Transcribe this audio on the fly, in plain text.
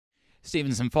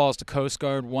Stevenson falls to Coast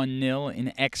Guard 1-0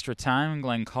 in extra time.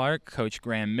 Glenn Clark, Coach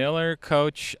Graeme Millar.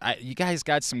 Coach, you guys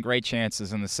got some great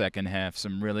chances in the second half,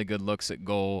 some really good looks at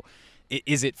goal.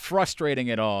 Is it frustrating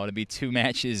at all to be 2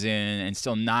 matches in and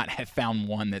still not have found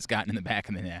one that's gotten in the back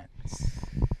of the net?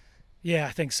 Yeah,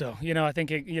 I think so. I think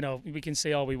we can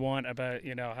say all we want about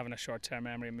having a short-term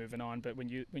memory and moving on, but when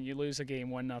you lose a game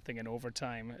 1-0 in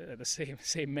overtime at the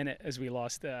same minute as we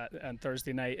lost on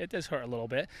Thursday night, it does hurt a little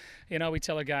bit. We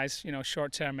tell our guys,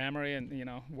 short-term memory,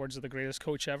 and words of the greatest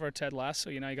coach ever, Ted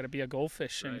Lasso. You got to be a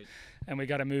goldfish, and we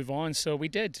got to move on. So we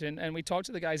did, and we talked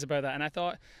to the guys about that, and I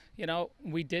thought,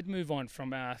 we did move on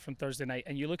from Thursday night.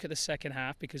 And you look at the second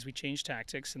half, because we changed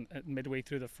tactics and midway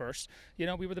through the first.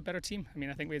 We were the better team. I mean,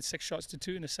 I think we had 6 shots to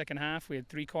 2 in the second half. We had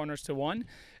 3 corners to 1.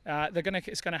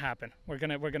 It's gonna happen. We're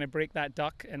gonna break that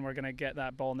duck, and we're gonna get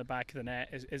that ball in the back of the net.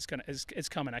 It's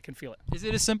coming. I can feel it. Is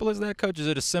it as simple as that, Coach? Is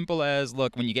it as simple as,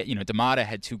 look, when you get, D'Amata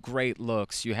had 2 great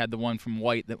looks. You had the one from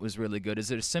White that was really good.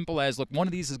 Is it as simple as, look, one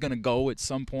of these is gonna go at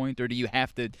some point, or do you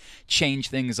have to change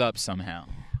things up somehow?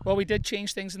 Well, we did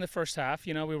change things in the first half.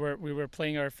 We were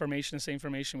playing our formation, the same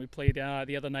formation we played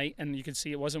the other night, and you could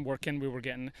see it wasn't working. We were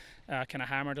getting kind of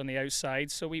hammered on the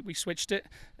outside, so we switched it,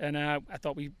 and I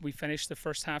thought we finished the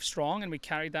first half strong, and we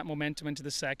carried that momentum into the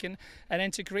second. And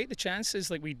then to create the chances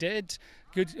like we did,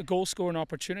 good goal scoring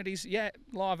opportunities. Yeah,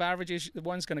 law of averages, the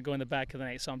one's going to go in the back of the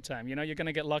net sometime. You're going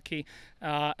to get lucky,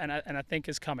 and I think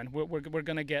it's coming. We're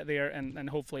going to get there, and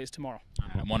hopefully it's tomorrow.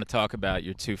 I want to talk about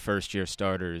your 2 first-year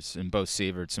starters in both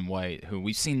Sieverts and White, who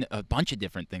we've seen a bunch of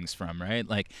different things from, right?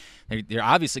 Like, they're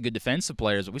obviously good defensive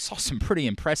players, but we saw some pretty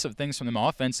impressive things from them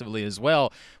offensively as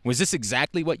well. Was this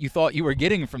exactly what you thought you were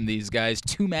getting from these guys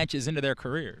 2 matches into their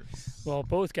careers? Well,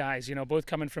 both guys, both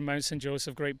coming from Mount St.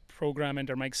 Joseph, great program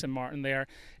under Mike St. Martin there.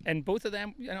 And both of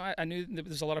them, I knew there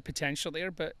was a lot of potential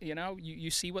there, but,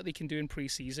 you see what they can do in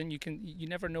preseason. You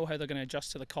never know how they're going to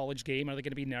adjust to the college game. Are they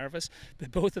going to be nervous?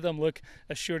 But both of them look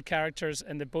assured characters,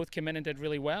 and they both came in and did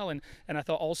really well. And I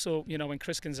thought also, when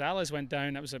Chris Gonzalez went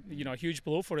down, that was a huge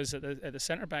blow for us at the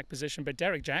centre-back position. But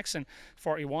Derek Jackson,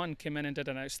 41, came in and did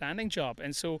an outstanding job.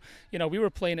 And so, we were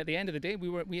playing at the end of the day.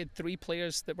 We had 3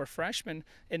 players that were freshmen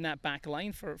in that back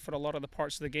line for a lot of the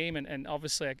parts of the game. And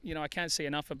obviously, I can't say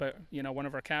enough about, one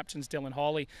of our captains, Dylan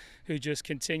Hawley, who just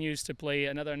continues to play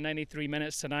another 93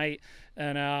 minutes tonight.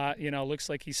 And, looks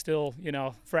like he's still,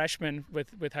 freshman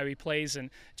with how he plays, and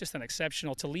just an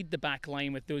exceptional to lead the back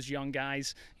line with those young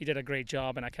guys. He did a great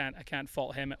job, and I can't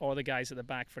fault him or the guys at the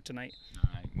back for tonight. All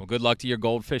right. Well, good luck to your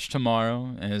Goldfish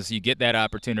tomorrow as you get that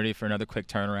opportunity for another quick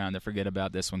turnaround to forget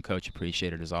about this one, Coach.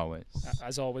 Appreciate it as always.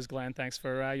 As always, Glenn, thanks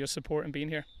for your support and being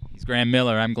here. He's Graeme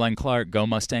Millar. I'm Glenn Clark.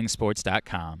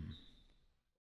 GoMustangSports.com.